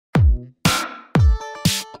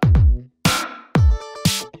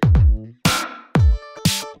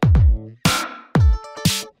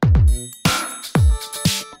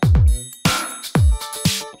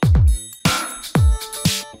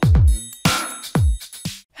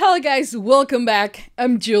Hello guys, welcome back.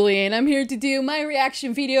 I'm Julie and I'm here to do my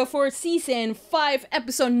reaction video for Season 5,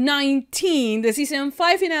 Episode 19, the Season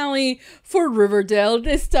 5 finale for Riverdale.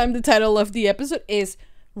 This time the title of the episode is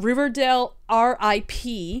Riverdale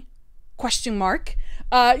RIP, question mark.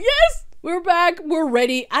 Yes, we're back, we're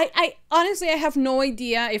ready. I honestly, I have no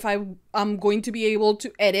idea if I'm going to be able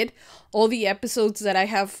to edit all the episodes that I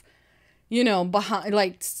have, you know, behind,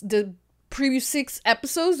 like, the previous 6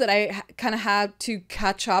 episodes that I kind of had to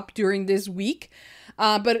catch up during this week.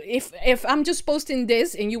 But if I'm just posting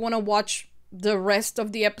this and you want to watch the rest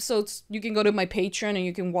of the episodes, you can go to my Patreon and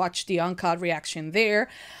you can watch the uncut reaction there.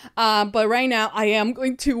 But right now I am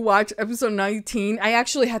going to watch episode 19. I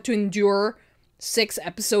actually had to endure 6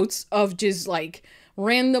 episodes of just like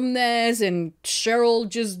randomness and Cheryl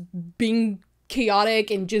just being chaotic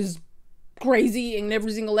and just crazy in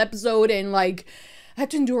every single episode, and like I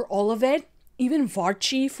had to endure all of it, even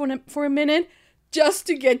BARCHIE for a minute, just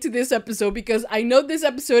to get to this episode, because I know this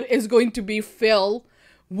episode is going to be filled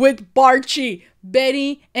with BARCHIE,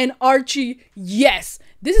 Betty, and Archie. Yes,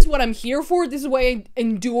 this is what I'm here for. This is why I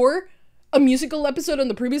endure a musical episode on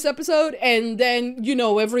the previous episode, and then, you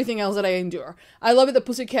know, everything else that I endure. I love it, the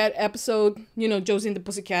Pussycat episode, you know, Josie and the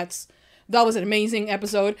Pussycats. That was an amazing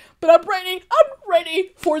episode, but I'm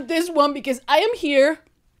ready for this one because I am here.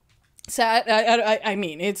 Sad. I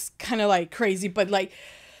mean, it's kind of like crazy, but like,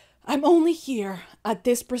 I'm only here at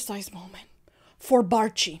this precise moment for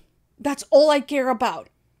BARCHIE. That's all I care about.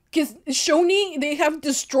 Because Shoni, they have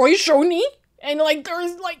destroyed Shoni, and like,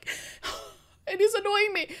 there's like, it is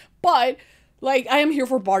annoying me. But like, I am here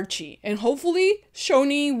for BARCHIE, and hopefully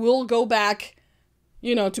Shoni will go back,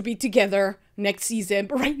 you know, to be together next season.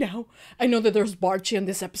 But right now, I know that there's BARCHIE in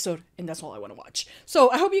this episode, and that's all I want to watch.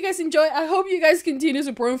 So I hope you guys enjoy. I hope you guys continue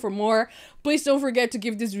supporting for more. Please don't forget to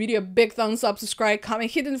give this video a big thumbs up, subscribe,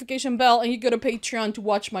 comment, hit the notification bell, and you go to Patreon to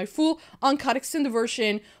watch my full uncut extended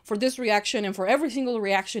version for this reaction and for every single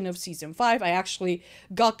reaction of Season 5. I actually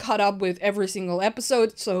got caught up with every single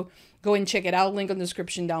episode, so go and check it out. Link in the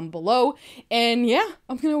description down below. And yeah,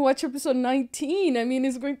 I'm gonna watch episode 19. I mean, I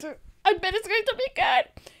bet it's going to be good.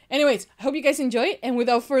 Anyways, I hope you guys enjoy it, and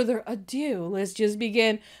without further ado, let's just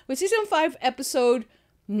begin with Season 5, Episode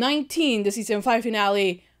 19, the Season 5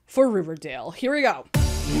 finale for Riverdale. Here we go.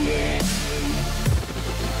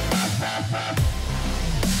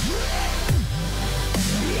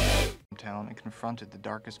 Town and confronted the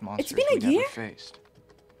darkest monsters we'd ever faced.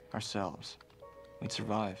 Ourselves. We'd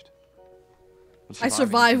survived. I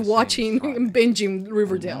survived watching and binging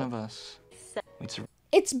Riverdale. None of us.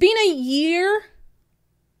 It's been a year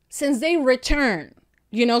since they returned,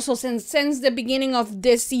 you know, so since the beginning of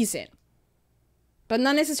this season, but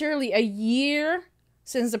not necessarily a year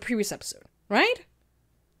since the previous episode, right?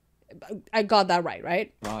 I got that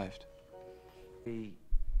right? Survived. We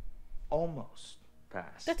almost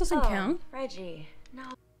passed. That doesn't count. Reggie, no.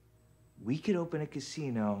 We could open a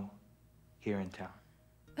casino here in town.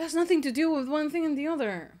 That has nothing to do with one thing and the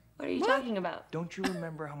other. What are you talking about? Don't you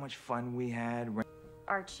remember how much fun we had?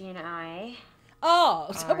 Archie and I. Oh,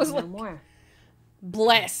 so that was no like more.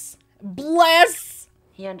 Bless.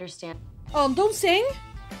 He understands. Oh, don't sing.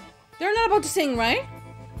 They're not about to sing, right?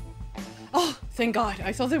 Oh, thank God.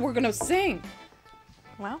 I thought they were gonna sing.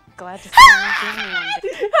 Well, glad to see you doing one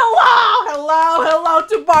day. Hello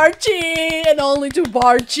to BARCHIE, and only to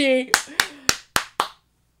BARCHIE.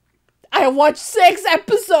 I watched 6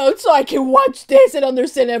 episodes so I can watch this and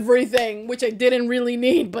understand everything, which I didn't really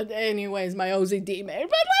need, but anyways, my OCD man.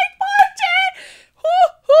 But like, BARCHIE!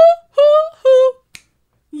 Hoo!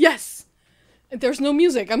 Yes! There's no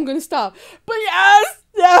music, I'm gonna stop. But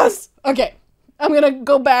yes! Okay, I'm gonna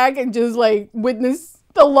go back and just like witness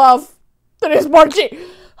the love that is BARCHIE.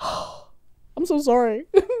 I'm so sorry.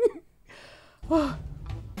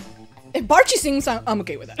 If BARCHIE sings, I'm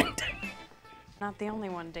okay with that. Not the only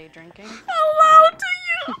one day drinking. Hello to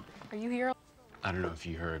you! Are you here? I don't know if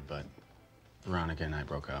you heard, but Veronica and I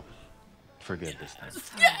broke up. For good this time.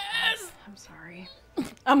 Yes! I'm sorry.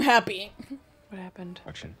 I'm happy. What happened?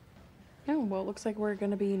 Action. Oh, well, it looks like we're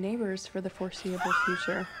gonna be neighbors for the foreseeable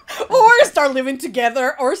future. Or start living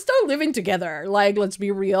together. Like, let's be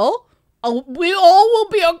real. We all will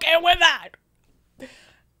be okay with that.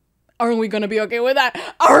 Aren't we gonna be okay with that?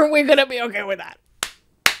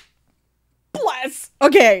 Bless.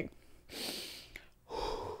 Okay.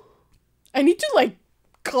 I need to like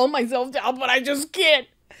calm myself down, but I just can't.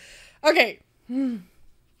 Okay. I'm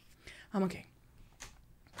okay.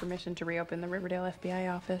 Permission to reopen the Riverdale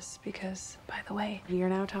FBI office because, by the way, you're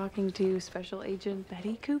now talking to Special Agent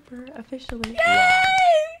Betty Cooper officially. Yay! Wow.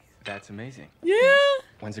 That's amazing. Yeah.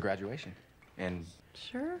 When's the graduation? And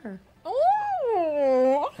Sure.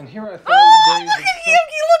 Oh. And here I thought Oh, your look days at him!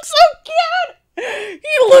 He looks so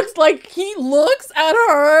cute! He looks at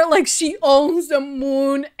her like she owns the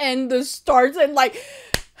moon and the stars and like...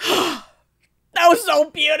 That was so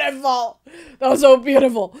beautiful! That was so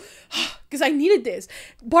beautiful. Because I needed this.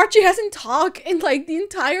 Barchie hasn't talked in like the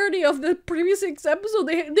entirety of the previous 6 episodes.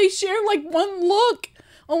 They share like one look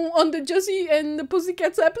on the Jessie and the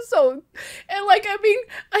Pussycats episode. And like, I've been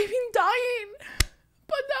dying.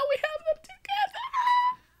 But now we have them together.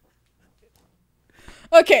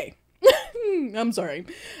 Okay. I'm sorry.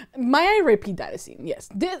 May I repeat that scene? Yes.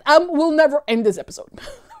 This will never end this episode.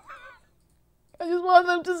 I just want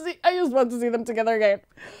them to see. I just want to see them together again.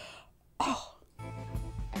 Oh,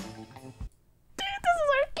 dude, this is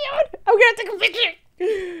so cute. I'm gonna take a picture.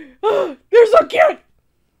 Oh, they're so cute.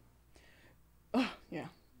 Oh, yeah.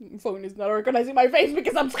 My phone is not recognizing my face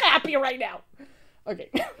because I'm happy right now. Okay.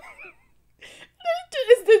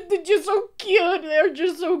 They're just so cute. They're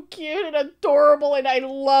just so cute and adorable, and I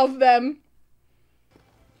love them.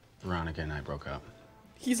 Veronica and I broke up.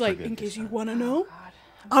 He's like, in case you want to know, God,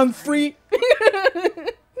 I'm free.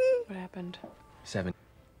 what happened? 7.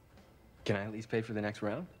 Can I at least pay for the next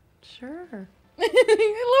round? Sure. I love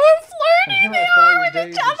how flirty Here they I thought are your with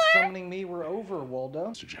days each of other. summoning me were over, Waldo.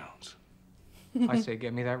 Mr. Jones. I say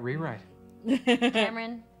get me that rewrite.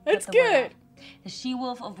 Cameron, That's put the word good. out. The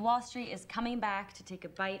she-wolf of Wall Street is coming back to take a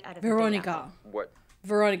bite out of the Veronica. What?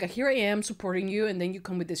 Veronica, here I am supporting you, and then you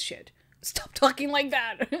come with this shit. Stop talking like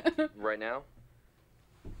that. Right now?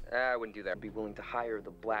 I wouldn't do that. I'd be willing to hire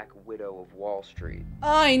the Black Widow of Wall Street.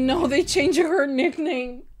 I know they changed her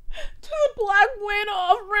nickname to the Black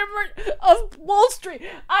Widow of Wall Street.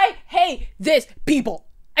 I hate this people.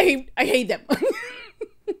 I hate them.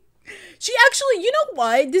 She actually, you know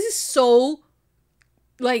what? This is so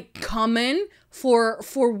like common for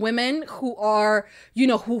women who are, you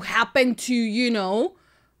know, who happen to, you know,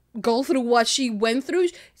 go through what she went through.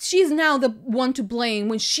 She's now the one to blame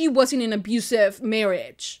when she was in an abusive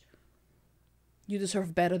marriage. You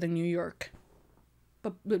deserve better than New York.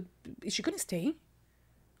 But is she gonna stay?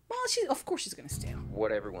 Well, of course she's gonna stay.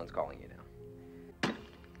 What everyone's calling you now.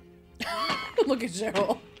 Look at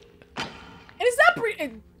Cheryl. And is that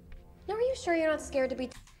Now, are you sure you're not scared to be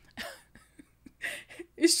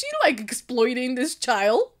is she like exploiting this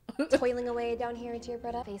child? toiling away down here into your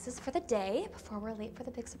Bretta faces for the day before we're late for the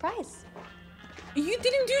big surprise? You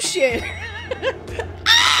didn't do shit.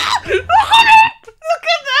 Ah! Look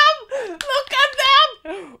at them! Look at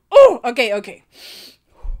them! Oh, okay.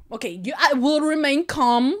 Okay, I will remain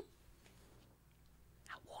calm.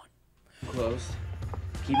 I won. Close.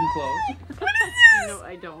 Keep them close. You know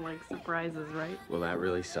I don't like surprises, right? Well, that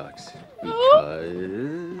really sucks.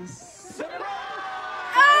 Because...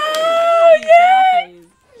 Oh, yeah!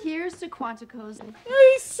 Here's to Quantico's.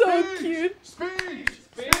 He's so cute.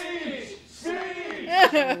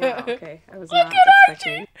 Okay, I was Look not at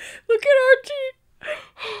expecting. Archie! Look at Archie!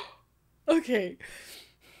 Okay.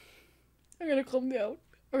 I'm gonna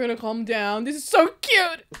calm down. This is so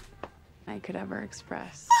cute! I could ever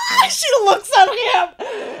express. Ah, she looks at him!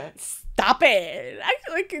 Stop it!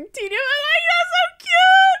 Actually, continue. Like, that's so cute!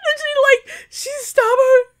 And she stops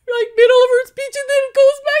her, like, middle of her speech and then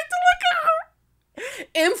goes back to look at her!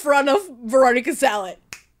 In front of Veronica Salad.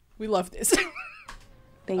 We love this.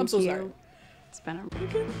 Thank I'm so you. sorry. It's been a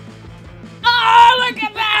Oh, look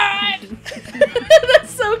at that!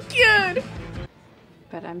 That's so cute!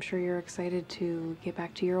 But I'm sure you're excited to get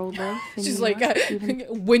back to your old life. in She's New like, York, even-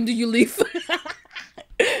 when do you leave?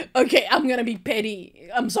 Okay, I'm gonna be petty.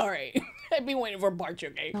 I'm sorry. I've been waiting for Barchie,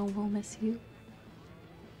 okay? No, we'll miss you.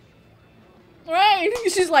 Right?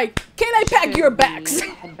 She's like, can I pack your bags?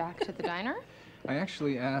 Head back to the diner. I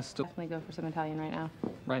actually asked Definitely go for some Italian right now.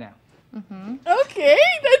 right now. Okay,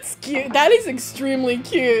 that's cute. That is extremely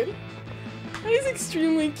cute. That is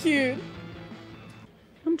extremely cute.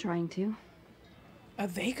 I'm trying to. Are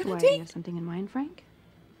they Why, gonna do you date? have something in mind, Frank?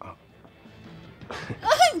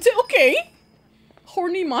 Okay.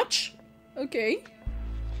 Horny much? Okay.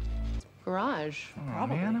 Garage. Oh,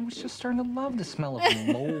 man, I was just starting to love the smell of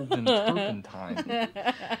mold and turpentine.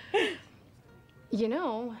 You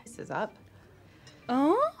know, this is up.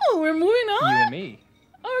 Oh, we're moving You on. and me,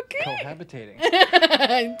 Okay. cohabitating.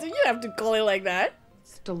 You have to call it like that.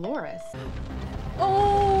 It's Dolores.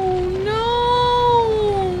 Oh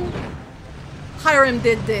no! Hiram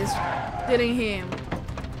did this, didn't he?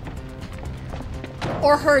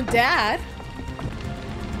 Or her dad?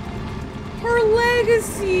 Her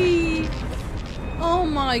legacy! Oh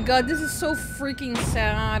my god, this is so freaking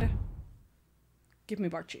sad. Give me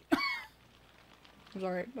Barchie. I'm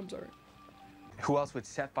sorry, I'm sorry. Who else would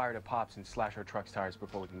set fire to Pops and slash our truck's tires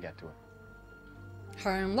before we can get to her?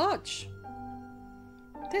 Hiram Lodge.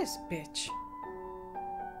 This bitch.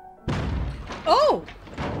 Oh!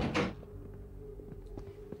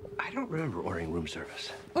 I don't remember ordering room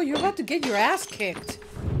service. Oh, you're about to get your ass kicked.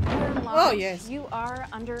 Hiram Oh, Lodge, yes. You are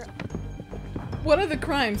under... What are the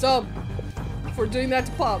crimes? Oh, for doing that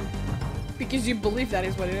to Pop. Because you believe that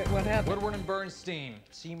is what happened. Woodward and Bernstein.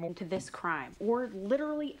 Seymour. to this crime, or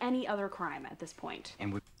literally any other crime at this point.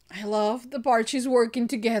 And we I love the Barchies working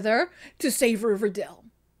together to save Riverdale.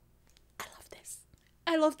 I love this.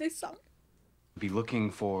 I love this song. Be looking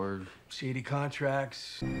for shady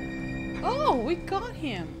contracts. Oh, we got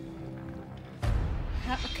him.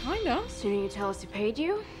 Kinda. The sooner you tell us who paid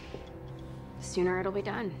you, the sooner it'll be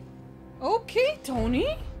done. Okay,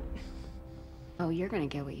 Tony. Oh, you're gonna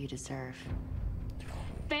get what you deserve.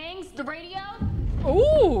 Fangs, the radio?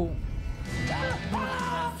 Ooh.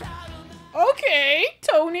 Okay,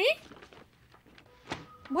 Tony.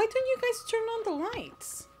 Why don't you guys turn on the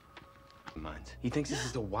lights? minds. He thinks this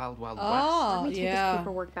is the wild, wild Oh, Let me take yeah. this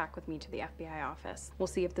paperwork back with me to the FBI office. We'll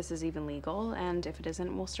see if this is even legal, and if it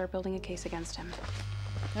isn't, we'll start building a case against him.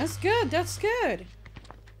 That's good. That's good.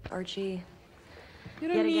 Archie, You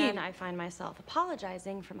don't yet need. again, I find myself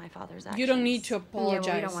apologizing for my father's actions. You don't need to Yeah, apologize.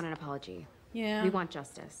 well, we don't want an apology. Yeah. We want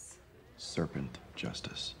justice. Serpent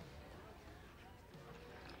justice.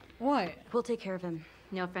 What? We'll take care of him.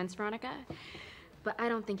 No offense, Veronica, but I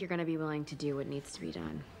don't think you're gonna be willing to do what needs to be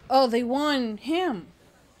done. Oh, they want him.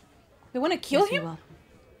 They want to kill Yes, you him? will.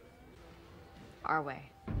 Our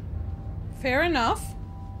way. Fair enough.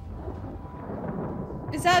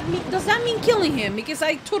 Does that mean killing him? Because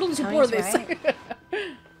I totally support Tony's this. right.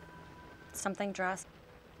 Something drastic.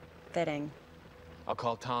 Fitting. I'll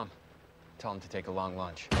call Tom. Tell him to take a long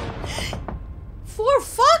lunch. For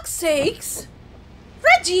fuck's sakes!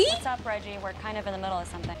 Reggie! What's up, Reggie? We're kind of in the middle of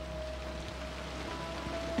something.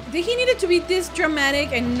 Did he need it to be this dramatic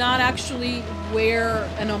and not actually wear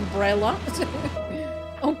an umbrella?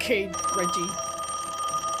 Okay, Reggie.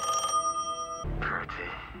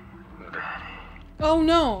 Oh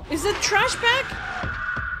no, is it trash bag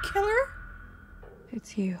killer?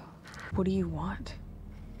 It's you. What do you want?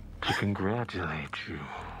 To congratulate you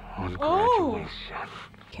on Oh. graduation.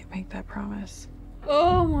 Can't make that promise.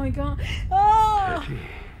 Oh my god. Oh,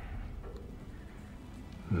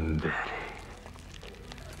 Betty.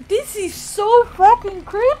 this is so fucking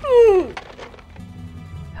creepy.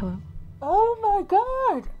 Hello? Oh my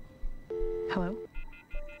god. Hello?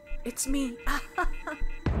 It's me.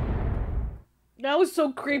 That was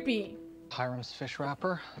so creepy. Hiram's fish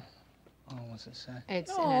wrapper. Oh, what's it say?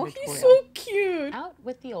 It's Oh, an he's editorial. so cute. Out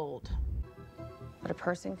with the old. But a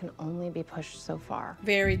person can only be pushed so far.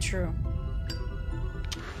 Very true.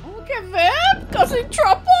 Look at that! Cause in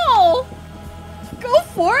trouble! Go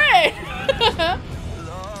for it!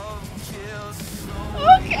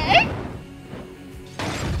 Okay!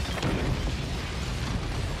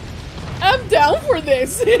 I'm down for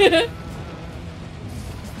this!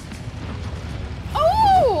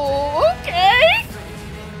 Oh, okay!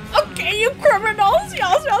 Okay, you criminals!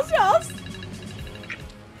 Yes, yes, yes!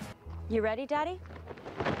 You ready, Daddy?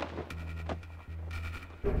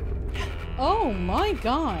 Oh my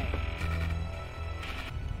god.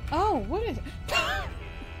 Oh, what is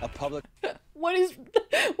A public. what is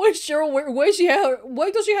Cheryl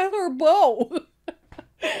why does she have her bow?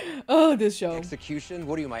 Oh, this show. Execution?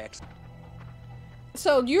 What are you, my ex?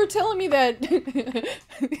 So you're telling me that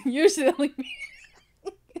you're telling me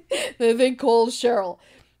that they called Cheryl.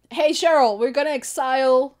 Hey Cheryl, we're gonna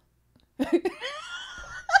exile we're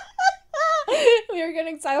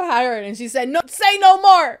gonna exile Hiram, and she said, no, say no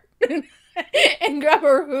more. And grab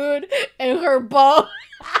her hood and her bow.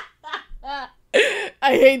 I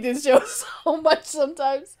hate this show so much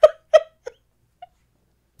sometimes.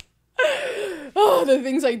 Oh, the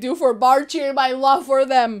things I do for BARCHIE and my love for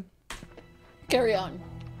them. Carry on.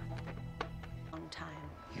 Long time.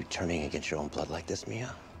 You turning against your own blood like this,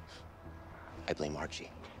 Mia? I blame Archie.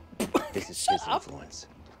 This is his influence.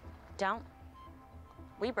 Don't.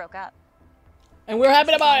 We broke up. And we're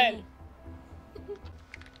happy about it.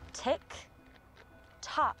 Tick.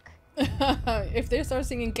 Tock. If they start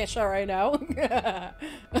singing Kesha right now.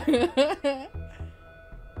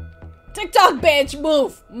 TikTok, bitch!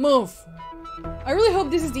 Move! Move! I really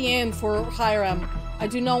hope this is the end for Hiram. I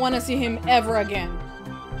do not want to see him ever again.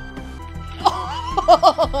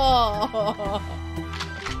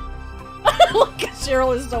 Look at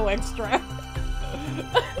Cheryl is so extra.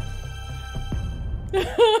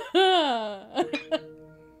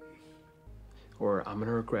 Or I'm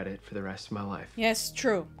gonna regret it for the rest of my life. Yes,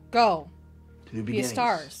 true. Go. To new Be beginnings.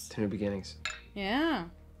 stars. To new beginnings. Yeah.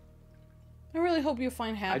 I really hope you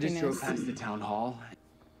find I happiness. just drove past the town hall.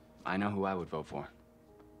 I know who I would vote for.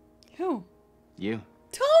 Who? You.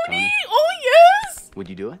 Tony! Oh, yes! Would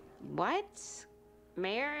you do it? What?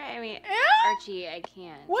 Mayor? I mean, Archie, I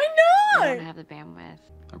can't. Why I not? don't have the bandwidth.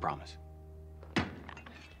 I promise.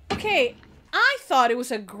 Okay, I thought it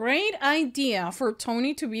was a great idea for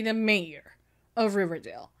Tony to be the mayor of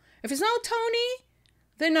Riverdale. If it's not Tony,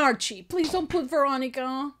 then Archie. Please don't put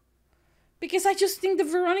Veronica. Because I just think that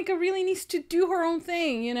Veronica really needs to do her own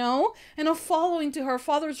thing, you know? And not follow into her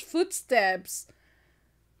father's footsteps.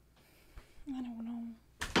 I don't know.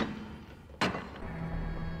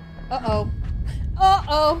 Uh-oh.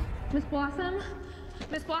 Uh-oh. Miss Blossom?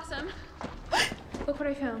 Miss Blossom? Look what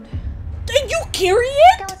I found. Did you carry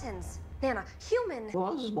it? Skeletons. Nana, human.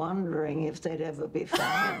 Was wondering if they'd ever be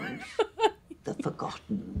found. The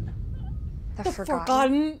forgotten. The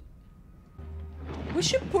forgotten. We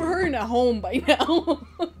should put her in a home by now.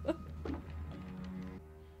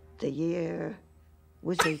 The year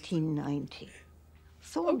was 1890.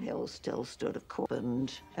 Thornhill still stood a court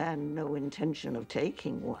and no intention of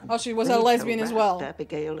taking one. Oh, she was a lesbian as well.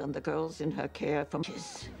 Abigail and the girls in her care from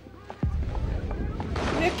his.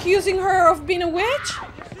 They're accusing her of being a witch?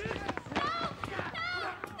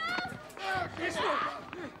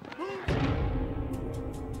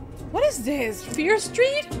 What is this? Fear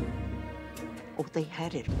Street? Oh, they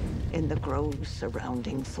had it in the groves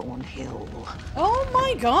surrounding Thornhill. Oh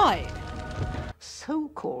my god.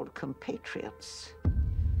 So-called compatriots.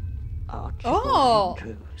 Archie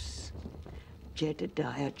Andrews,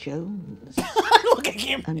 Jedediah Jones, look at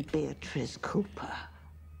him, and Beatrice Cooper.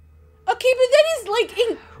 Okay, but that is like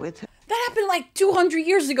in with her, that happened like 200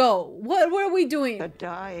 years ago. What are we doing? The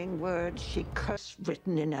dying words she cursed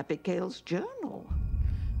written in Abigail's journal.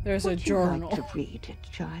 There's Would a journal. You like to read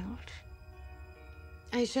it, child?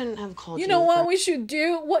 I shouldn't have called you. You know what we should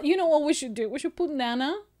do? You know what we should do? We should put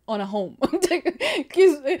Nana on a home.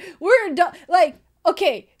 Because we're done. Like,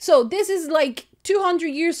 okay, so this is like 200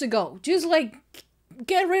 years ago. Just like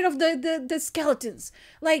get rid of the skeletons.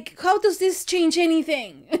 Like, how does this change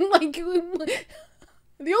anything? Like,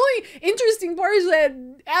 the only interesting part is that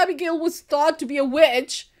Abigail was thought to be a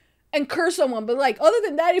witch and curse someone. But like, other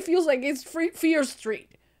than that, it feels like it's Fear Street.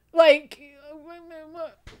 Like,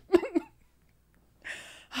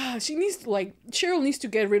 she needs to, like, Cheryl needs to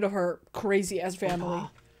get rid of her crazy ass family.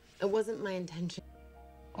 It wasn't my intention.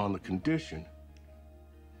 On the condition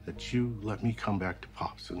that you let me come back to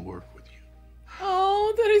Pops and work with you.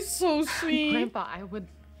 Oh, that is so sweet. Grandpa, I would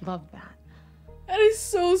love that. That is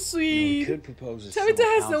so sweet. You could propose a Tabitha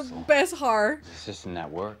has the best heart. It's a system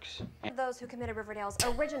that works. Those who committed Riverdale's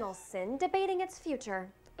original sin, debating its future.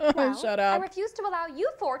 Oh, Well, shut up. I refuse to allow you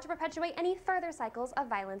four to perpetuate any further cycles of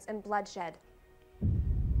violence and bloodshed.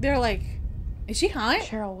 They're like, is she high?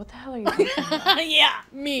 Cheryl, what the hell are you doing? Yeah,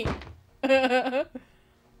 me.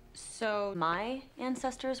 So my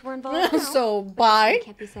ancestors were involved? So, bye.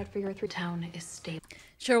 Can't be said for your town is stable.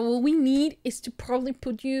 Sure, what we need is to probably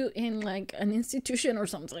put you in like an institution or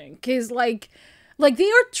something. Cause like they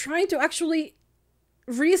are trying to actually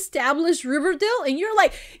reestablish Riverdale and you're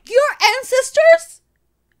like, your ancestors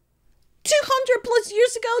 200 plus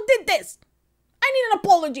years ago did this. I need an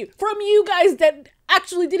apology from you guys that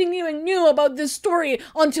actually didn't even knew about this story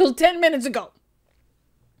until 10 minutes ago.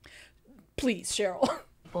 Please, Cheryl.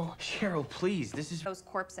 Cheryl, please, this is... Those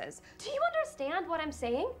corpses. Do you understand what I'm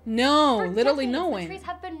saying? No, For literally decades, no the one. trees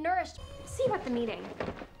have been nourished. See you at the meeting.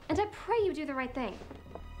 And I pray you do the right thing.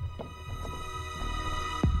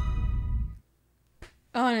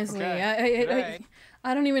 Honestly, Okay.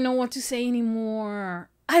 I don't even know what to say anymore.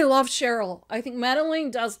 I love Cheryl. I think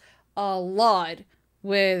Madeline does a lot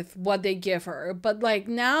with what they give her. But like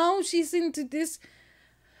now she's into this...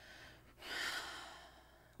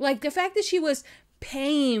 Like the fact that she was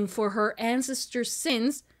paying for her ancestors'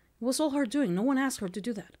 sins was all her doing. No one asked her to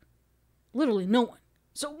do that. Literally no one.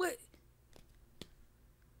 So what?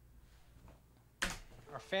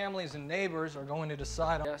 Our families and neighbors are going to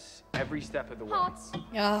decide on Yes, every step of the way. Halts.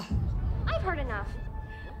 Yeah. I've heard enough.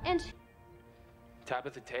 And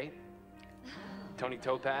Tabitha Tate, Tony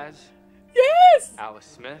Topaz, Yes! Alice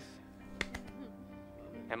Smith,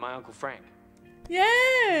 and my Uncle Frank.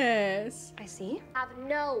 Yes! I see. Have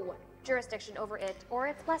no jurisdiction over it or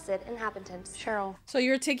its blessed inhabitants. Cheryl. So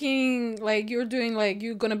you're taking, like, you're doing, like,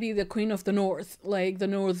 you're gonna be the queen of the north. Like, the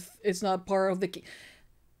north is not part of the...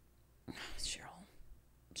 Cheryl,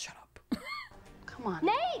 shut up. Come on.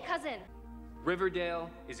 Nay, cousin! Riverdale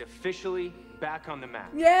is officially back on the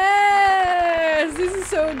map. Yes! This is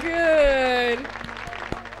so good!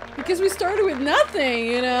 Because we started with nothing,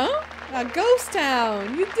 you know? A ghost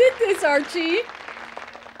town. You did this, Archie.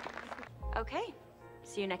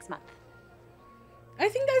 See you next month. I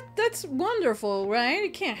think that's wonderful, right?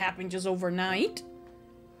 It can't happen just overnight.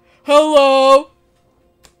 Hello!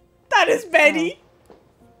 That is Betty!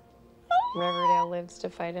 Riverdale lives to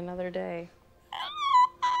fight another day.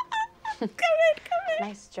 Come in.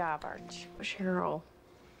 Nice job, Arch. Cheryl,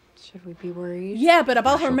 should we be worried? Yeah, but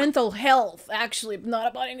about her mental health, actually, not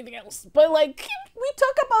about anything else. But, like, we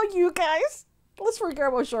talk about you guys. Let's forget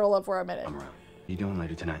about Charlotte for a minute. I'm around. What are you doing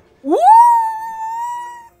later tonight? Woo!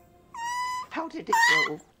 How did it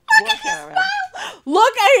go? What era?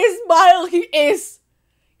 Look at his smile. He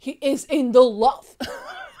is in the love. I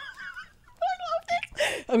love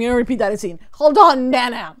this. I'm gonna repeat that scene. Hold on,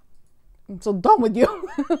 Nana. I'm so done with you.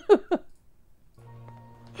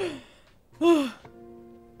 You're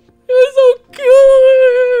so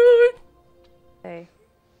cute. Hey.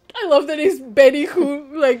 I love that it's Betty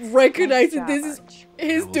who like recognizes this is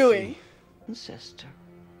his doing. Sister.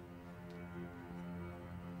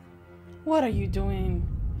 What are you doing?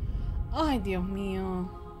 Ay, Dios mío.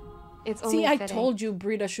 It's See, only I fitting told you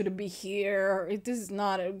Brita shouldn't be here. This is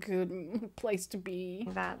not a good place to be.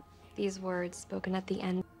 That these words spoken at the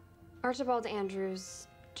end. Archibald Andrews,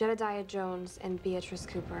 Jedediah Jones, and Beatrice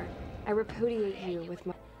Cooper, I repudiate you with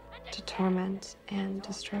my to torment and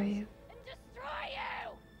destroy you.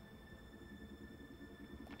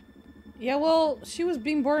 Yeah, well, she was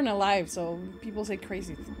being born alive, so people say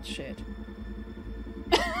crazy shit.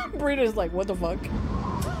 Brita's like, what the fuck?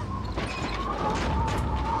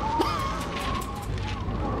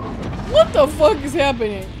 What the fuck is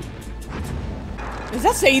happening? Is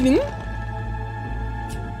that Satan?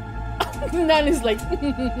 Nana's like,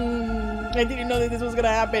 I didn't know that this was gonna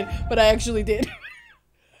happen, but I actually did.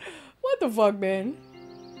 What the fuck, man?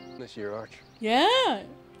 This year, Arch. Yeah,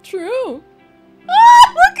 true.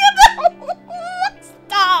 Oh, look at them!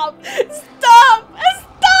 Stop! Stop!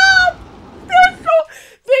 Stop!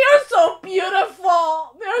 They are so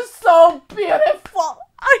beautiful. They're so beautiful.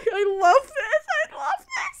 I love this. I love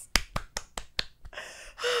this.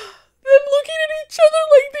 Them looking at each other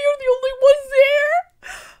like they are the only ones there.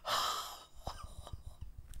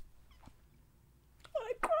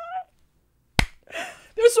 I cry.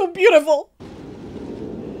 They're so beautiful.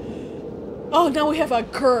 Oh, now we have a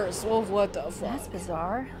curse. Oh, what the fuck? That's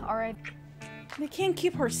bizarre. All right. They can't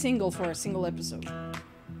keep her single for a single episode.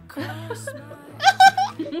 What are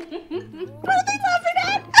they laughing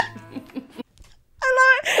at? I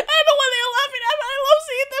love it. I don't know what they're laughing at, but I love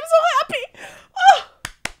seeing them so happy. Oh,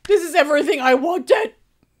 this is everything I wanted.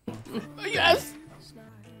 Yes.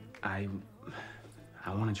 I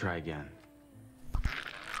want to try again.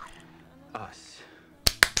 Us.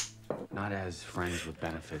 Not as friends with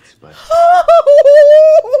benefits, but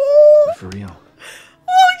for real.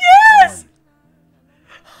 Oh, yes!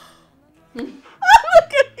 Look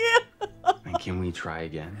at you! And can we try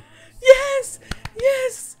again? Yes!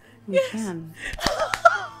 Yes! We can.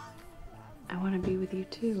 I want to be with you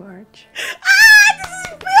too, Arch. Ah! This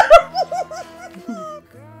is beautiful!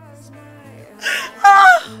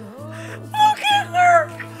 Ah! Look at her!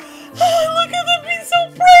 Oh, look at them being so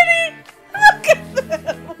pretty! Look at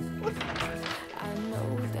them!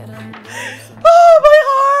 Oh, my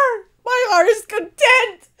heart! My heart is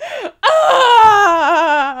content!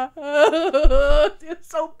 Ah! It's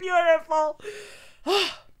so beautiful!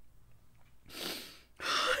 It's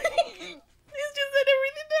just did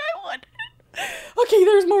everything that I wanted. Okay,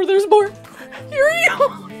 there's more, there's more. Here we go.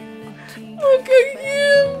 Look at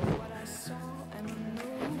him.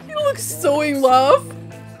 He looks so in love.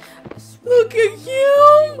 Look at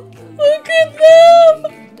him. Look at them.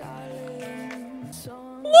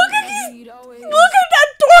 Look at that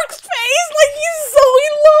dork's face. Like he's so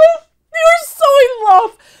in love. They are so in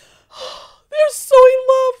love. They're so in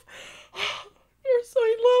love. They're so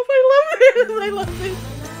in love. I love this. I love this.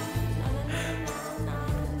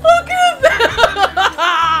 Look at that.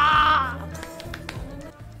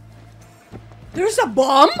 There's a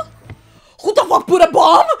bomb? Who the fuck put a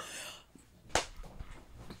bomb?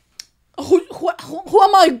 Who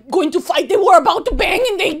am I going to fight? They were about to bang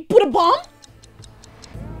and they put a bomb?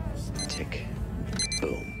 Tick.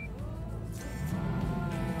 Boom.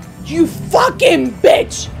 You fucking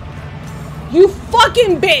bitch! You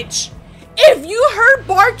fucking bitch! If you heard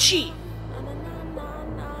BARCHIE,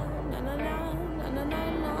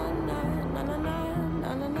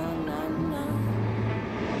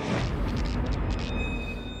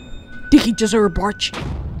 did he just hear BARCHIE?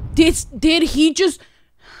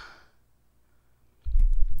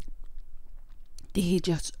 Did he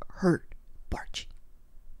just hurt BARCHIE?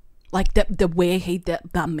 Like the way I hate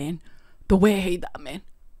that man. The way I hate that man.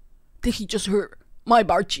 Did he just hurt My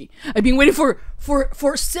Barchie. I've been waiting for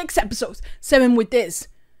 6 episodes, 7 with this,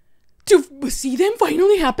 to see them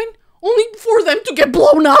finally happen, only for them to get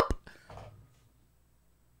blown up.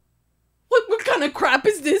 What kind of crap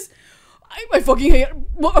is this? I fucking hate it.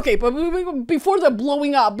 Well, okay, but before they're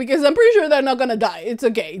blowing up, because I'm pretty sure they're not gonna die. It's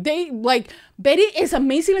okay. They, like, Betty is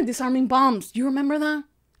amazing at disarming bombs. Do you remember that?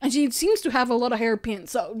 And she seems to have a lot of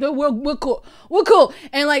hairpins, so we're cool. We're cool.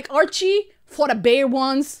 And, like, Archie fought a bear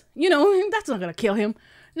once. You know, that's not gonna kill him.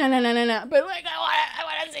 No. But, like, I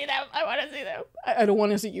wanna see them. I wanna see them. I don't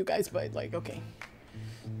wanna see you guys, but, like, okay.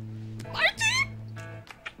 Archie!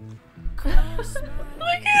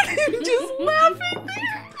 Look at him just laughing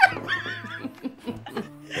there.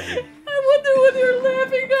 I wonder what they're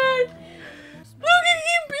laughing at. Look at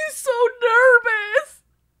him be so nervous.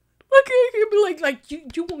 Look at him like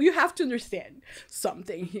you have to understand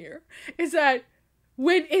something here. Is that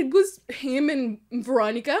when it was him and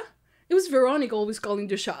Veronica, it was Veronica always calling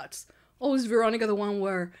the shots. Always Veronica the one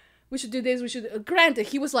where we should do this, we should granted,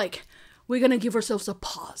 he was like, we're gonna give ourselves a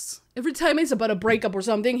pause. Every time it's about a breakup or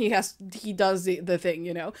something, he does the thing,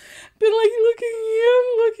 you know. But like, look at him,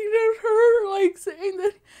 looking at her, like saying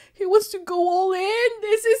that he wants to go all in.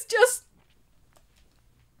 This is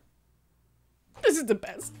the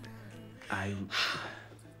best. I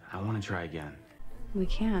want to try again. We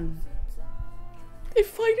can. They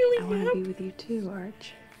finally I want to be with you too,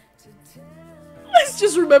 Arch. Let's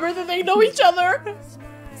just remember that they know each other.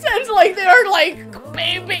 Sounds like they're like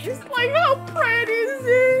babies. Like, how pretty is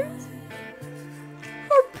this?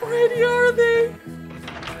 How pretty are they?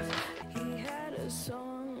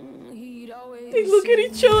 They look at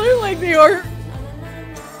each other like they are.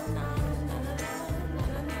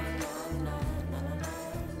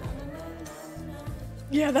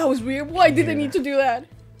 Yeah, that was weird. Why did they need to do that?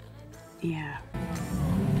 Yeah.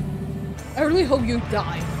 I really hope you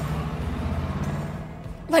die.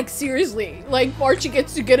 Like, seriously. Like, Archie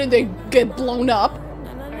gets together and they get blown up.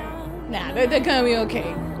 Nah, they're gonna be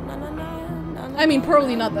okay. I mean,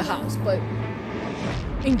 probably not the house, but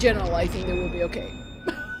in general, I think they will be okay.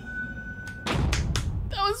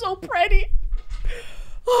 That was so pretty.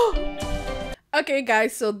 Okay,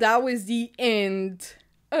 guys, so that was the end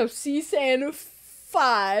of season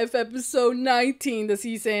 5, episode 19, the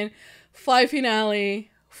season 5 finale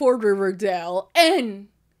for Riverdale, and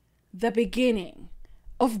the beginning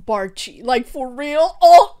of Barchie. Like, for real,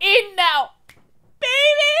 all in now, baby,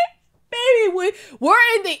 we're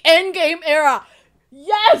in the endgame era.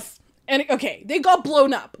 Yes. And okay, they got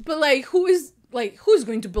blown up, but like, who's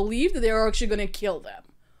going to believe that they're actually gonna kill them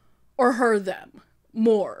or hurt them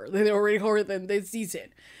more than they already hurt them this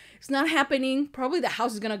season? It's not happening. Probably the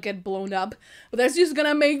house is gonna get blown up, but that's just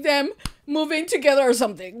gonna make them move in together or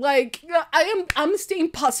something. Like, I'm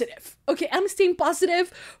staying positive. Okay, I'm staying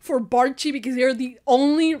positive for Barchie because they're the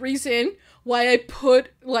only reason why I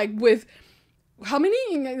put, like, with how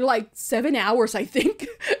many, like 7 hours, I think,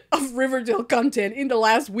 of Riverdale content in the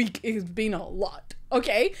last week. It's been a lot.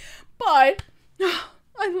 Okay, but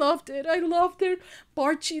I loved it.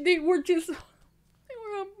 Barchie, they were amazing.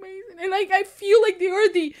 And like, I feel like they are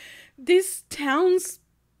this town's,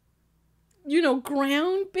 you know,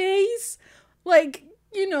 ground base. Like,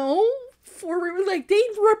 you know, like, they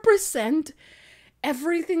represent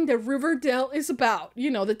everything that Riverdale is about. You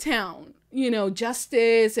know, the town, you know,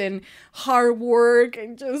 justice and hard work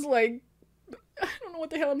and just like, I don't know what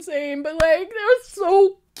the hell I'm saying, but like, they're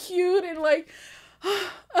so cute and like,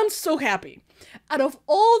 I'm so happy. Out of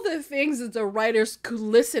all the things that the writers could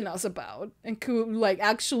listen us about and could like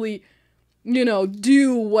actually, you know,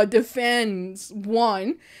 do what the fans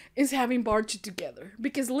want, is having Barchie together.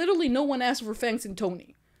 Because literally no one asked for Fangs and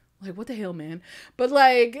Tony. Like, what the hell, man? But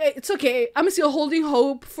like, it's okay. I'm still holding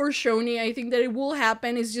hope for Shoni. I think that it will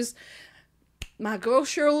happen. It's just, my girl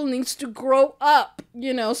Cheryl needs to grow up,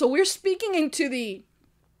 you know? So we're speaking into the,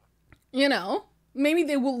 you know, maybe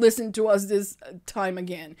they will listen to us this time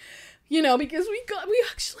again. You know, because we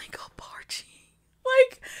actually got Barchie.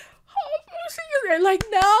 Like, like,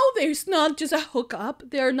 now there's not just a hookup.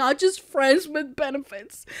 They're not just friends with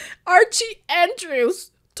benefits. Archie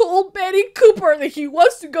Andrews told Betty Cooper that he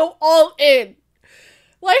wants to go all in.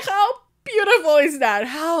 Like, how beautiful is that?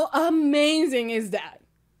 How amazing is that?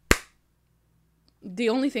 The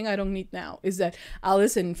only thing I don't need now is that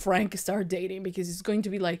Alice and Frank start dating, because it's going to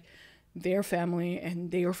be like their family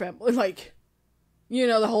and their family. Like, you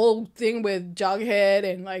know, the whole thing with Jughead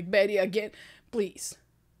and like Betty again. Please.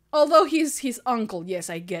 Although he's his uncle, yes,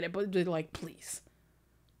 I get it, but like, please.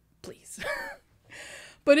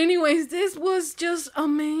 But anyways, this was just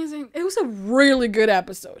amazing. It was a really good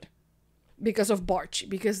episode because of Barchie.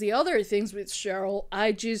 Because the other things with Cheryl,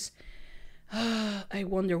 I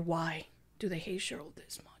wonder why do they hate Cheryl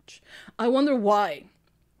this much. I wonder why.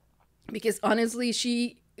 Because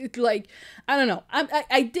honestly, like, I don't know.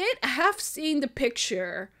 I did have seen the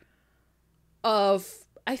picture of,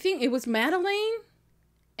 I think it was Madeline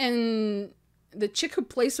and the chick who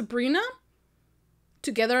plays Sabrina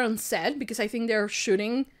together on set, because I think they're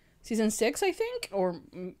shooting season 6, I think, or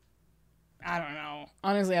I don't know.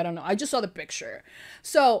 Honestly, I don't know. I just saw the picture.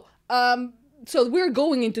 So, so we're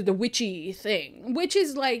going into the witchy thing, which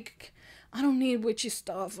is like, I don't need witchy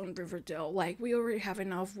stuff on Riverdale. Like, we already have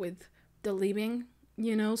enough with the living,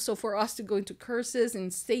 you know? So for us to go into curses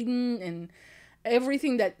and Satan and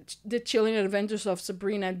everything that the Chilling Adventures of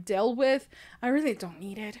Sabrina dealt with, I really don't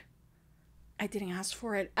need it. I didn't ask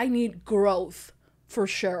for it. I need growth for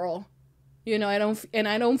Cheryl. You know, I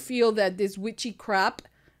don't feel that this witchy crap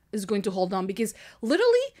is going to hold on, because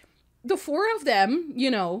literally the 4 of them, you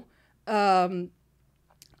know,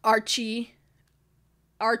 Archie,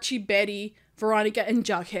 Betty, Veronica, and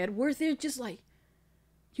Jughead, were they just like,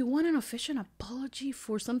 you want an official apology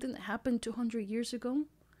for something that happened 200 years ago?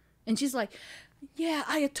 And she's like, yeah,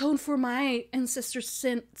 I atoned for my ancestors'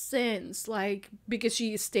 sins, like, because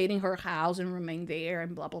she stayed in her house and remained there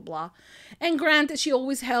and blah, blah, blah. And granted, she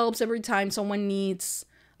always helps every time someone needs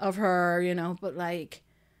of her, you know, but like,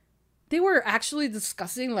 they were actually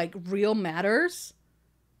discussing like real matters.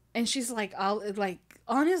 And she's like,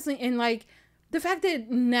 honestly, and like, the fact that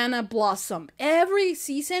Nana Blossom every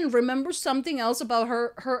season remembers something else about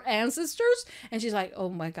her ancestors, and she's like, oh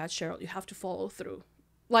my God, Cheryl, you have to follow through.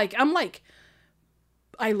 Like, I'm like,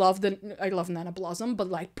 I love Nana Blossom, but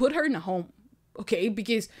like, put her in a home, okay?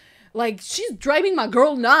 Because like, she's driving my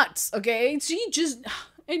girl nuts, okay?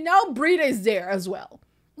 And now Brita is there as well.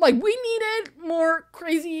 Like, we needed more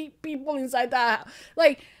crazy people inside that house.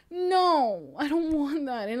 Like, no, I don't want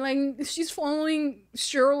that. And like, she's following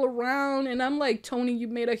Cheryl around, and I'm like, Tony, you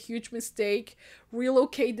made a huge mistake.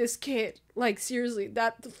 Relocate this kid. Like, seriously,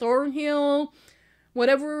 that Thornhill,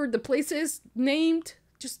 whatever the place is named,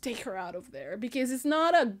 just take her out of there, because it's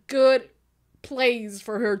not a good place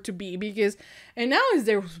for her to be. Because, and now is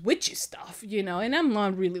there witchy stuff, you know, and I'm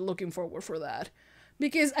not really looking forward for that,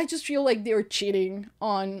 because I just feel like they're cheating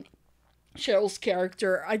on Cheryl's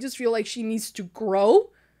character. I just feel like she needs to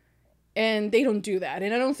grow, and they don't do that.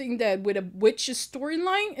 And I don't think that with a witch's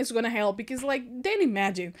storyline is gonna help, because like, then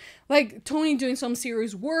imagine like Tony doing some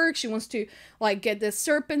serious work. She wants to like get the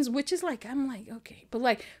serpents, which is like, I'm like, okay, but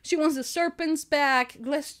like, she wants the serpents back.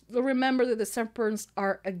 Let's remember that the serpents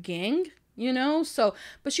are a gang, you know? So,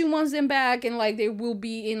 but she wants them back, and like, they will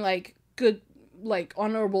be in like good, like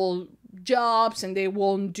honorable jobs, and they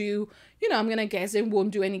won't do, you know, I'm gonna guess they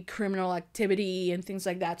won't do any criminal activity and things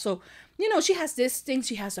like that. So, you know, she has this thing,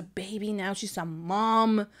 she has a baby now, she's a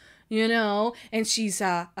mom, you know, and she's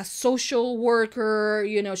a social worker,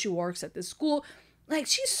 you know, she works at the school. Like,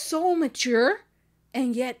 she's so mature,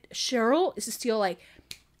 and yet Cheryl is still like,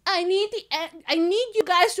 I need you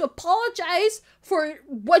guys to apologize for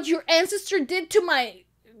what your ancestor did to my,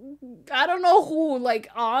 I don't know who, like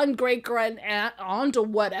aunt, great-grand aunt, or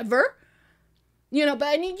whatever, you know, but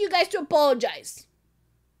I need you guys to apologize.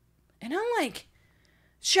 And I'm like,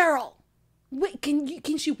 Cheryl, wait,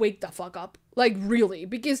 can she wake the fuck up? Like, really?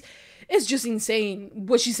 Because it's just insane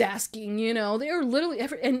what she's asking, you know? They're literally,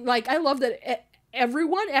 and like, I love that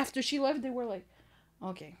everyone, after she left, they were like,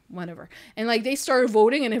 okay, whatever. And like, they started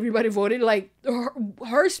voting, and everybody voted. Like,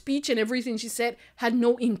 her speech and everything she said had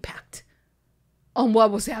no impact on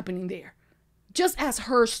what was happening there. Just as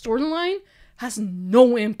her storyline has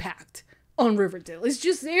no impact on Riverdale. It's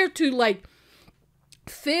just there to like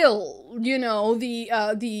fill, you know, the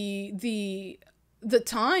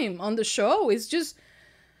time on the show. Is just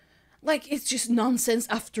like, it's just nonsense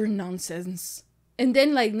after nonsense. And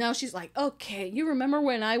then like, now she's like, okay, you remember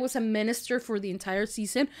when I was a minister for the entire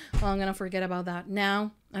season? Well, I'm gonna forget about that.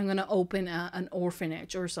 Now I'm gonna open an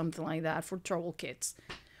orphanage or something like that for troubled kids.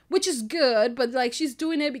 Which is good, but like, she's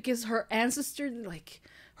doing it because her ancestors, like,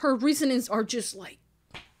 her reasonings are just like,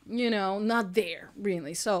 you know, not there,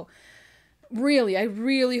 really. So, really, I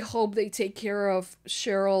really hope they take care of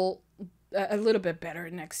Cheryl a little bit better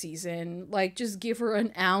next season. Like, just give her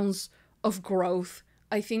an ounce of growth.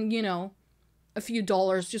 I think, you know, a few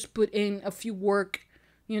dollars, just put in a few work,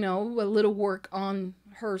 you know, a little work on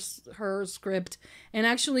her script, and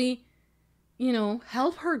actually, you know,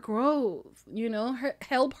 help her grow, you know,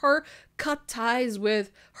 help her cut ties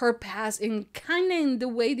with her past, in kind of in the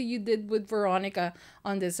way that you did with Veronica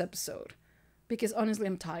on this episode. Because honestly,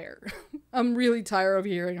 I'm tired. I'm really tired of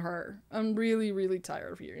hearing her. I'm really, really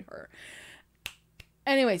tired of hearing her.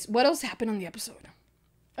 Anyways, what else happened on the episode?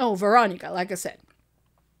 Oh, Veronica, like I said.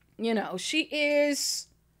 you know, she is...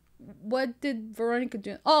 What did Veronica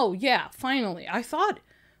do? Oh, yeah, finally. I thought,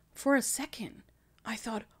 for a second,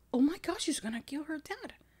 oh my gosh, she's gonna kill her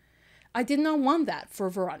dad. I did not want that for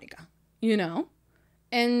Veronica, you know?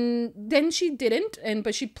 And then she didn't,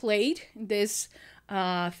 but she played this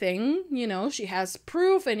thing, you know? She has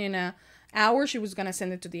proof, and in an hour, she was gonna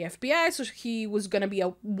send it to the FBI, so he was gonna be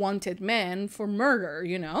a wanted man for murder,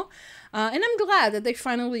 you know? And I'm glad that they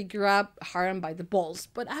finally grabbed Hiram by the balls,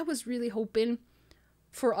 but I was really hoping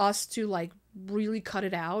for us to, like, really cut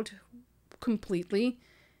it out completely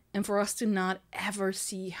and for us to not ever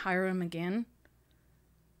see Hiram again.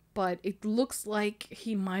 But it looks like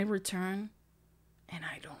he might return, and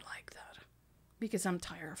I don't like that because I'm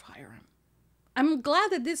tired of Hiram. I'm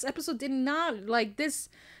glad that this episode did not, like, this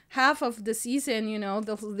half of the season, you know,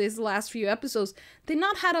 this last few episodes, did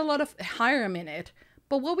not had a lot of Hiram in it.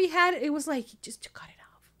 But what we had, it was like, just to cut it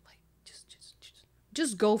off. Like,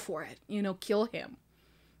 just go for it, you know, kill him.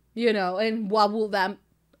 You know, and what will that,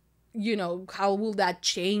 you know, how will that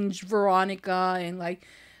change Veronica? And, like,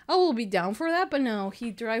 I will be down for that. But no,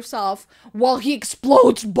 he drives off while he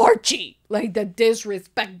explodes BARCHIE. Like, the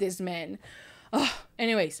disrespect this man.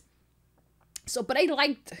 Anyways. So, but I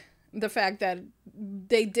liked the fact that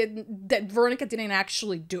that Veronica didn't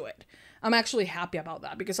actually do it. I'm actually happy about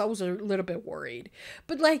that because I was a little bit worried.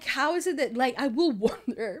 But, like, how is it that, like, I will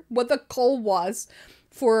wonder what the call was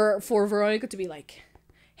for Veronica to be like,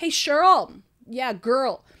 hey, Cheryl, yeah,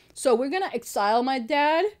 girl, so we're gonna exile my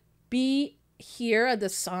dad, be here at the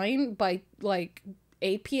sign by, like,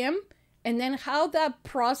 8 p.m., and then how that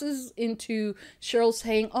process into Cheryl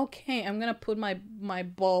saying, okay, I'm gonna put my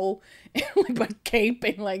bow and, like, my cape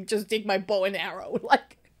and, like, just take my bow and arrow.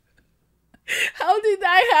 Like, how did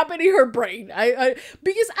that happen in her brain? I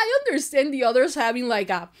because I understand the others having, like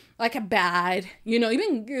a bad, you know,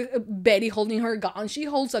 even Betty holding her gun. She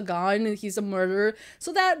holds a gun and he's a murderer.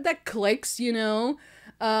 So that clicks, you know.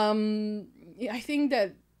 I think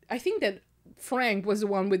that Frank was the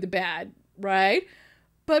one with the bad, right?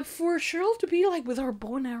 But for Cheryl to be, like, with her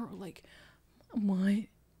bow and arrow, like, what?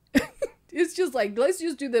 It's just like, let's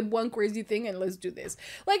just do the one crazy thing and let's do this.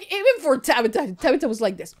 Like, even for Tabitha was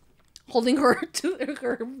like this, holding her to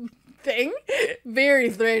her thing, very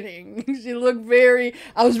threatening. She looked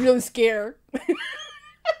I was really scared. But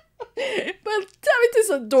Tabitha's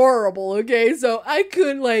adorable, okay? So I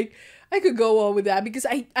could go on with that because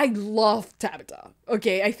I love Tabitha,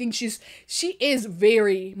 okay? I think she is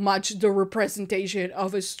very much the representation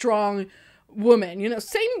of a strong woman, you know?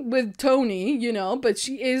 Same with Tony, you know? But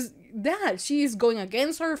she is that. She is going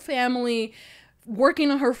against her family, working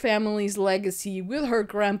on her family's legacy with her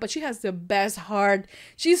grandpa. She has the best heart.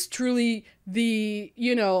 She's truly the,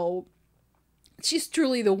 you know, she's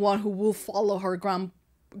truly the one who will follow her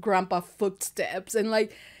grandpa footsteps. And,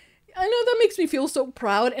 like, I know that makes me feel so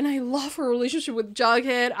proud, and I love her relationship with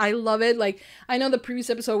Jughead. I love it. Like, I know the previous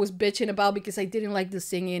episode was bitching about because I didn't like the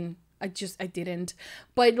singing. I didn't.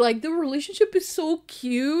 But, like, the relationship is so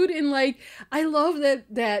cute, and, like, I love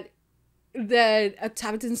that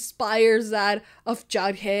Tabitha inspires that of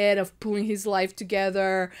Jughead, of pulling his life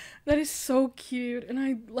together. That is so cute, and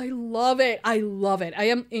I love it. I love it. I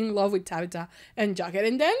am in love with Tabitha and Jughead,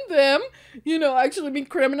 and then them, you know, actually being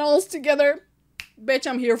criminals together. Bitch,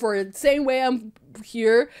 I'm here for it. Same way I'm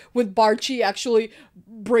here with BARCHIE actually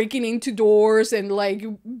breaking into doors and, like,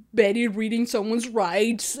 Betty reading someone's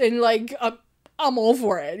rights, and, like, I'm all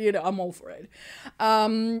for it. You know, I'm all for it.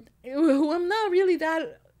 Who I'm not really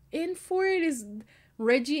that in for it is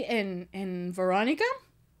Reggie and Veronica.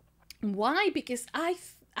 Why? Because I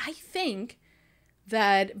think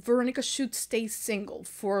that Veronica should stay single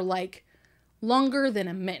for, like, longer than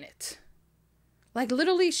a minute. Like,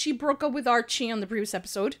 literally, she broke up with Archie on the previous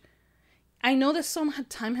episode. I know that some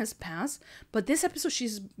time has passed, but this episode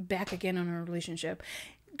she's back again on her relationship.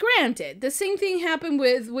 Granted, the same thing happened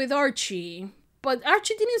with Archie, but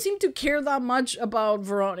Archie didn't seem to care that much about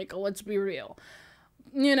Veronica, let's be real.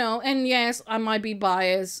 You know, and yes, I might be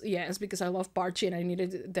biased, yes, because I love BARCHIE and I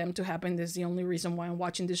needed them to happen. This is the only reason why I'm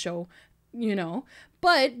watching the show, you know.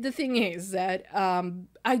 But the thing is that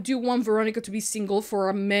I do want Veronica to be single for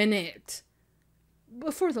a minute.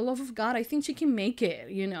 But for the love of God, I think she can make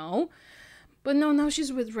it, you know. But no, now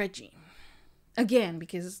she's with Reggie. Again,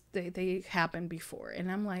 because they happened before. And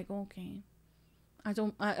I'm like, okay. I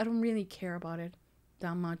don't really care about it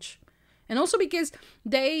that much. And also because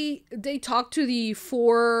they talk to the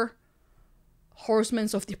 4 horsemen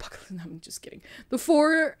of the apocalypse. No, I'm just kidding. The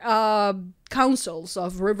 4 councils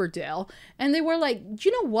of Riverdale. And they were like,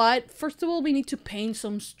 you know what? First of all, we need to paint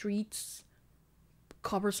some streets.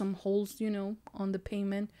 Cover some holes, you know, on the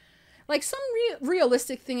pavement. like some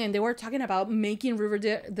realistic thing, and they were talking about making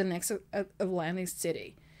Riverdale the next Atlantic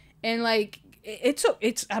City, and like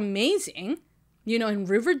it's amazing, you know. And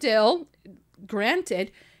Riverdale,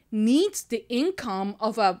 granted, needs the income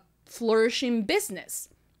of a flourishing business,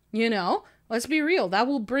 you know. Let's be real. That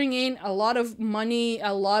will bring in a lot of money,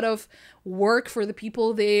 a lot of work for the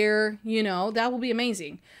people there, you know. That will be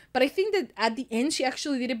amazing. But I think that at the end, she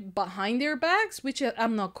actually did it behind their backs, which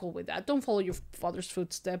I'm not cool with that. Don't follow your father's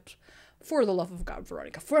footsteps. For the love of God,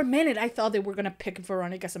 Veronica. For a minute, I thought they were going to pick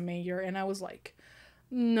Veronica as a mayor, and I was like,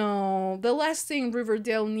 no. The last thing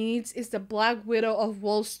Riverdale needs is the Black Widow of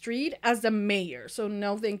Wall Street as the mayor. So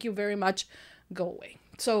no, thank you very much. Go away.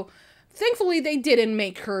 So thankfully, they didn't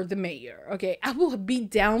make her the mayor. Okay, I will be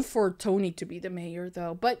down for Tony to be the mayor,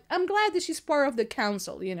 though. But I'm glad that she's part of the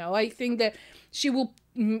council, you know. I think that she will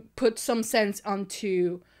put some sense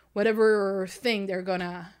onto whatever thing they're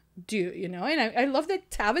gonna do, you know. And I love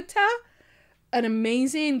that Tabitha, an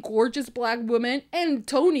amazing, gorgeous black woman, and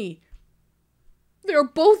Tony, they're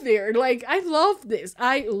both there. Like, I love this.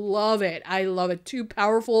 I love it. I love it. Two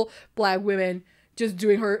powerful black women just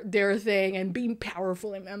doing their thing and being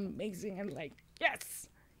powerful and amazing, and like, yes,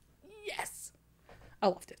 yes, I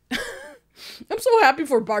loved it. I'm so happy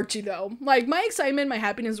for BARCHIE, though. Like, my excitement, my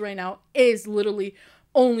happiness right now is literally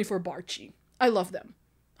only for BARCHIE. I love them.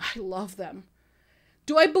 I love them.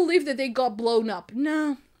 Do I believe that they got blown up?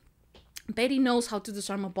 No. Betty knows how to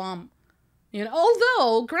disarm a bomb, you know.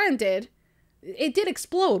 Although, granted, it did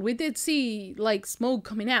explode. We did see like smoke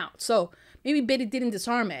coming out, so maybe Betty didn't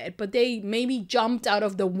disarm it, but they maybe jumped out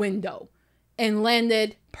of the window and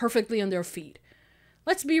landed perfectly on their feet.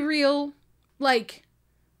 Let's be real. Like,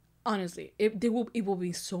 honestly, it will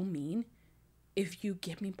be so mean if you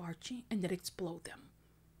give me BARCHIE and then explode them.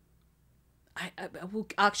 I will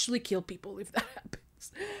actually kill people if that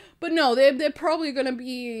happens. But no, they're probably gonna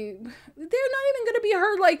be. They're not even gonna be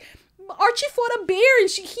hurt. Like, Archie fought a bear and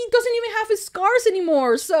he doesn't even have his scars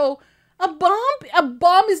anymore. So a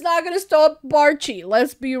bomb is not gonna stop BARCHIE.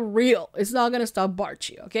 Let's be real. It's not gonna stop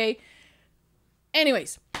BARCHIE, okay?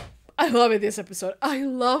 Anyways, I love it this episode. I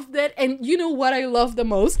love that. And you know what I love the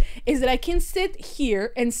most is that I can sit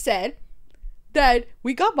here and say that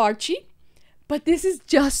we got BARCHIE, but this is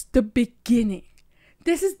just the beginning.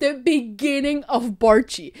 This is the beginning of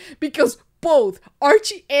BARCHIE, because both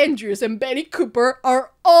Archie Andrews and Betty Cooper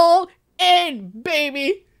are all in,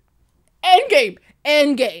 baby. Endgame,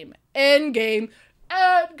 endgame, endgame,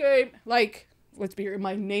 endgame. Like, let's be real,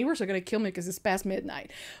 my neighbors are gonna kill me because it's past midnight.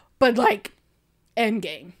 But like,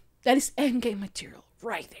 endgame. That is endgame material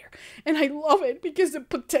right there. And I love it because the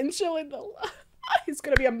potential in the it's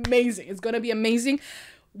gonna be amazing. It's gonna be amazing.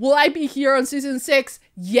 Will I be here on season 6?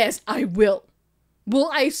 Yes, I will.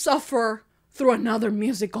 Will I suffer through another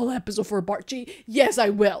musical episode for BARCHIE? Yes, I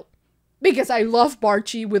will. Because I love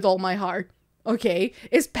BARCHIE with all my heart. Okay?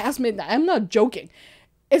 It's past midnight. I'm not joking.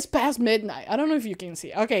 It's past midnight. I don't know if you can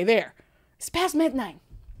see. Okay, there. It's past midnight.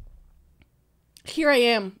 Here I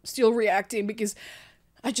am, still reacting because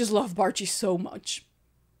I just love BARCHIE so much.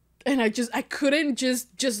 And I couldn't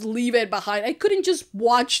just leave it behind. I couldn't just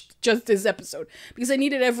watch just this episode because I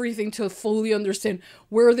needed everything to fully understand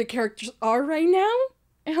where the characters are right now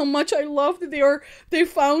and how much I love that they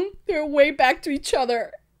found their way back to each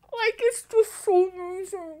other. Like, it's just so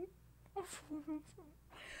amazing.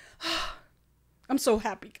 I'm so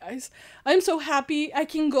happy, guys. I'm so happy. I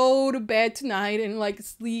can go to bed tonight and like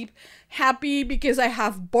sleep happy because I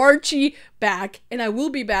have BARCHIE back, and I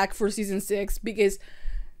will be back for season 6 because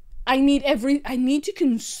I need to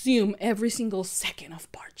consume every single second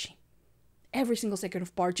of BARCHIE. Every single second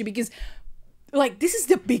of BARCHIE, because like, this is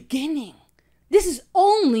the beginning. This is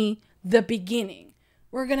only the beginning.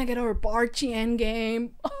 We're gonna get our BARCHIE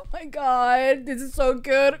endgame. Oh my god, this is so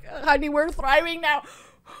good. Honey, we're thriving now.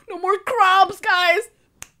 No more crumbs, guys.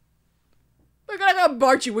 We're gonna get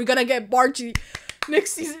BARCHIE. We're gonna get BARCHIE.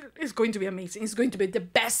 Next season is going to be amazing. It's going to be the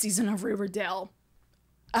best season of Riverdale.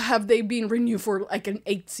 Have they been renewed for like an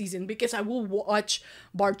 8th season? Because I will watch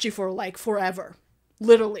BARCHIE for like forever.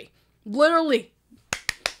 Literally. Literally.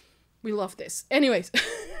 We love this. Anyways.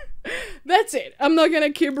 That's it. I'm not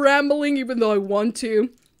gonna keep rambling even though I want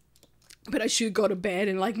to. But I should go to bed,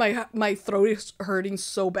 and like my throat is hurting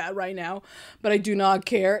so bad right now. But I do not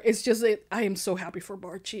care. It's just that I am so happy for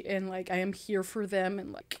BARCHIE, and like I am here for them,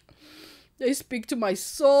 and like they speak to my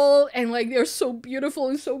soul, and like they're so beautiful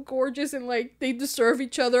and so gorgeous, and like they deserve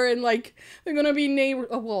each other, and like they're gonna be neighbors.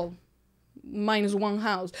 Oh, well, minus one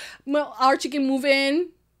house. Well, Archie can move in.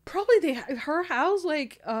 Probably her house,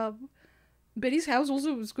 like Betty's house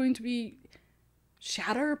also is going to be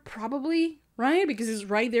shattered, probably. right? Because it's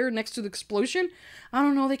right there next to the explosion. I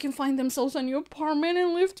don't know, they can find themselves a new apartment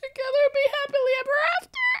and live together and be happily ever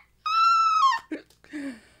after.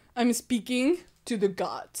 I'm speaking to the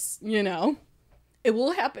gods, you know? It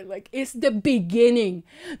will happen. Like, it's the beginning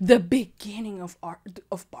of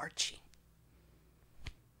BARCHIE.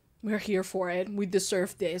 We're here for it. We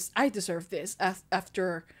deserve this. I deserve this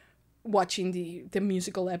after watching the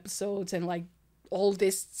musical episodes and like all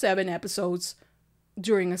these 7 episodes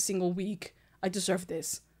during a single week. I deserve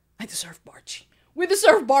this. I deserve BARCHIE. We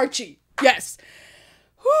deserve BARCHIE. Yes.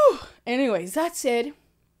 Whew. Anyways, that's it.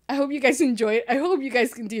 I hope you guys enjoy it. I hope you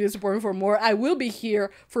guys continue supporting for more. I will be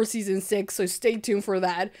here for season 6, so stay tuned for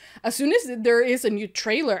that. As soon as there is a new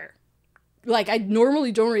trailer, like I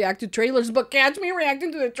normally don't react to trailers, but catch me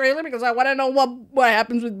reacting to the trailer because I want to know what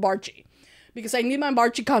happens with BARCHIE. Because I need my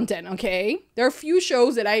BARCHIE content, okay? There are a few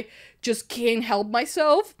shows that I just can't help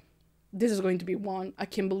myself. This is going to be one. I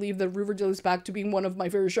can't believe that Riverdale is back to being one of my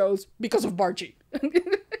favorite shows because of BARCHIE.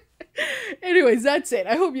 Anyways, that's it.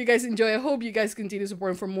 I hope you guys enjoy. I hope you guys continue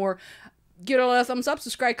supporting for more. Give it a thumbs up,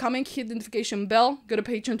 subscribe, comment, hit the notification bell. Go to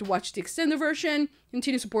Patreon to watch the extended version.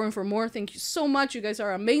 Continue supporting for more. Thank you so much. You guys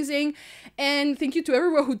are amazing. And thank you to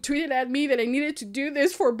everyone who tweeted at me that I needed to do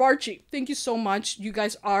this for BARCHIE. Thank you so much. You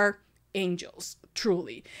guys are angels,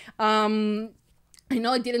 truly. I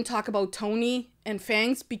know I didn't talk about Tony and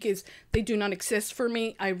Fangs because they do not exist for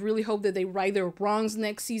me. I really hope that they right their wrongs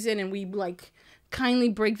next season and we like kindly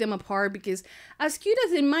break them apart, because as cute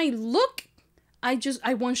as it might look, I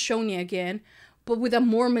want Shoni again, but with a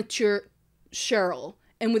more mature Cheryl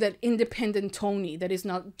and with an independent Tony that is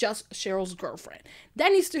not just Cheryl's girlfriend.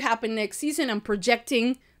 That needs to happen next season. I'm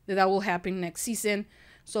projecting that will happen next season.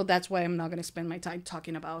 So that's why I'm not going to spend my time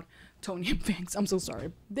talking about Tony and Fangs. I'm so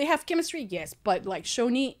sorry. They have chemistry, yes, but like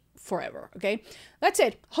Shoni forever, okay? That's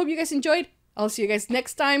it. Hope you guys enjoyed. I'll see you guys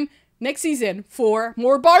next time, next season for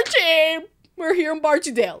more BARCHIE. We're here in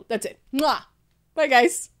BARCHIEdale. That's it. Mwah. Bye,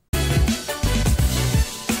 guys.